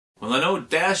Well, I know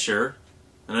Dasher,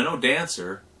 and I know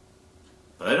Dancer,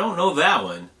 but I don't know that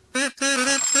one. It's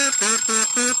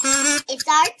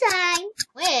our time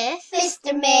with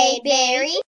Mr.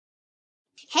 Mayberry.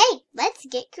 Hey, let's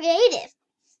get creative.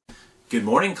 Good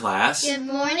morning, class. Good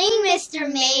morning, Mr.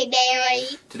 Mayberry.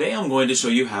 Today I'm going to show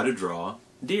you how to draw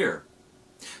deer.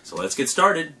 So let's get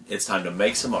started. It's time to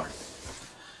make some art.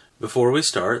 Before we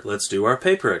start, let's do our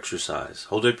paper exercise.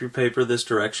 Hold up your paper this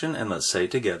direction and let's say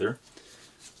together,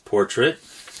 portrait,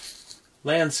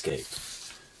 landscape,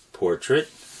 portrait,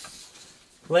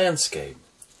 landscape.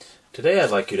 Today I'd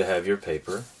like you to have your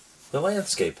paper the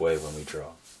landscape way when we draw.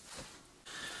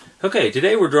 Okay,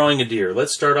 today we're drawing a deer.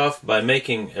 Let's start off by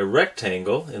making a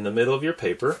rectangle in the middle of your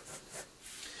paper.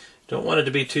 Don't want it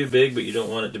to be too big, but you don't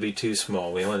want it to be too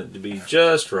small. We want it to be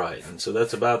just right. And so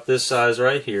that's about this size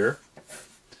right here.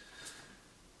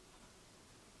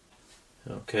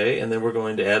 Okay, and then we're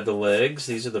going to add the legs.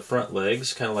 These are the front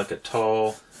legs, kind of like a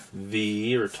tall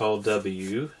V or tall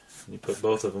W. You put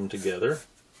both of them together.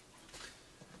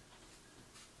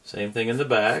 Same thing in the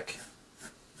back.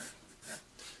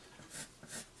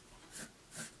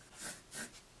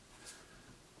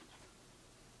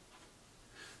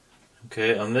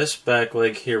 Okay, on this back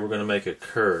leg here we're going to make a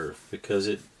curve because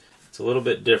it's a little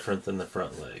bit different than the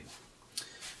front leg.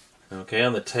 Okay,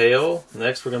 on the tail,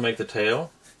 next we're going to make the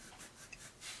tail.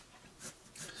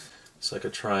 It's like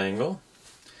a triangle.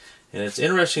 And it's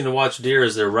interesting to watch deer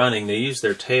as they're running. They use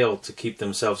their tail to keep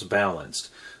themselves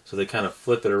balanced. So they kind of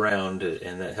flip it around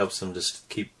and that helps them just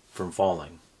keep from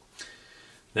falling.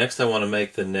 Next I want to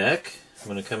make the neck. I'm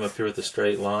going to come up here with a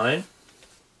straight line.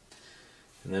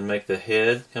 And then make the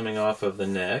head coming off of the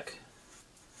neck.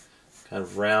 Kind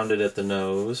of rounded at the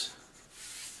nose.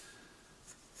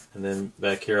 And then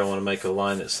back here I want to make a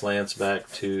line that slants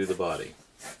back to the body.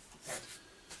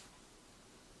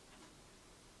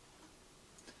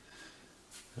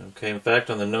 Okay, in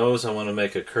fact on the nose I want to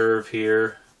make a curve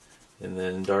here and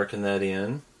then darken that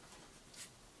in.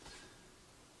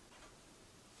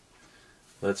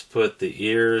 Let's put the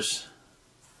ears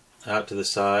out to the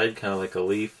side, kind of like a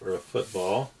leaf or a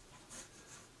football.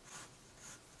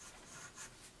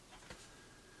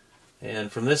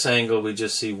 And from this angle we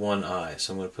just see one eye,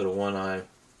 so I'm going to put a one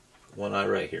eye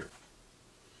right here.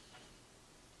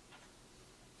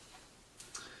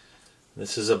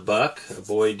 This is a buck, a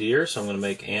boy deer, so I'm going to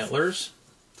make antlers.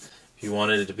 If you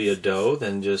wanted it to be a doe,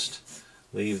 then just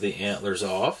leave the antlers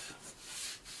off.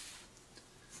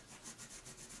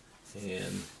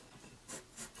 And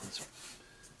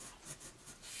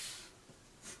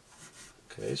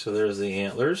okay, so there's the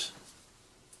antlers.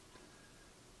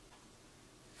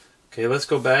 Okay, let's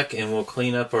go back and we'll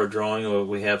clean up our drawing of what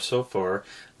we have so far.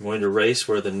 I'm going to erase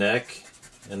where the neck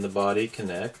and the body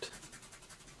connect.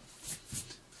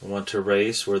 I want to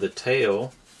erase where the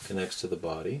tail connects to the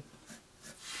body.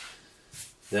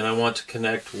 Then I want to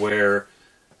connect where,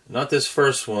 not this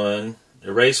first one,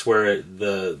 erase where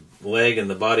the leg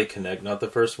and the body connect, not the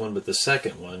first one, but the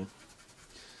second one.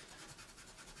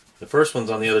 The first one's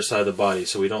on the other side of the body,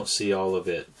 so we don't see all of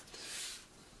it.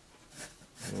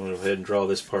 I'm going to go ahead and draw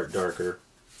this part darker.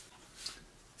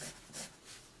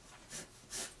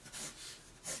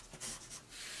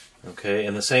 Okay,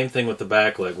 and the same thing with the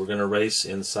back leg. We're going to erase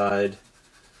inside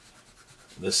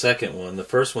the second one. The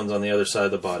first one's on the other side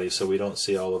of the body, so we don't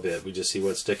see all of it. We just see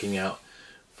what's sticking out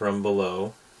from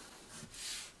below.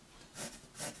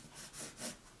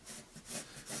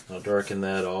 I'll darken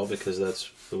that all because that's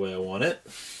the way I want it.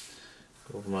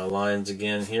 Go over my lines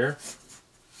again here.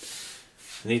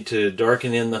 I need to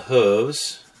darken in the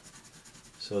hooves.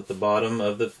 So at the bottom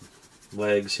of the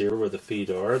legs here where the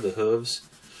feet are, the hooves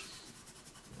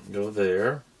go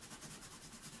there.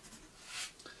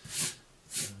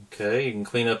 Okay, you can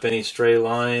clean up any stray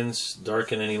lines,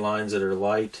 darken any lines that are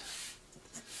light.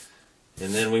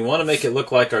 And then we want to make it look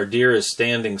like our deer is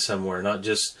standing somewhere, not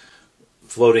just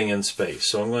floating in space.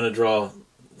 So I'm going to draw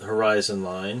the horizon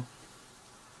line.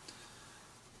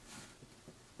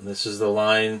 And this is the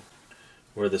line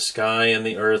where the sky and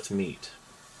the earth meet.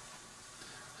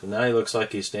 So now he looks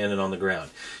like he's standing on the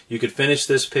ground. You could finish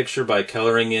this picture by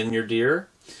coloring in your deer.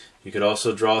 You could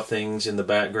also draw things in the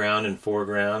background and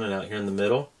foreground and out here in the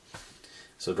middle.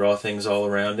 So draw things all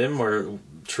around him, or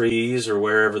trees or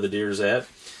wherever the deer's at.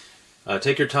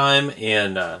 Take your time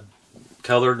and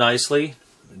color nicely.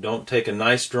 Don't take a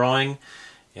nice drawing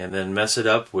and then mess it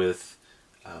up with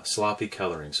sloppy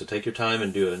coloring. So take your time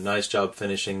and do a nice job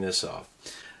finishing this off.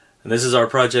 And this is our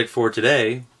project for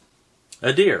today,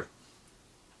 a deer.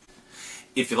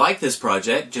 If you like this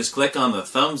project, just click on the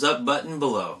thumbs up button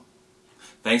below.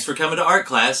 Thanks for coming to art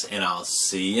class, and I'll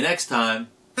see you next time.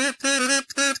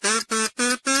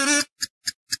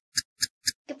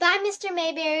 Bye, Mr.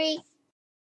 Mayberry.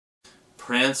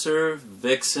 Prancer,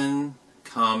 Vixen,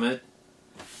 Comet.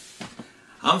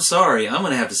 I'm sorry, I'm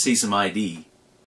going to have to see some ID.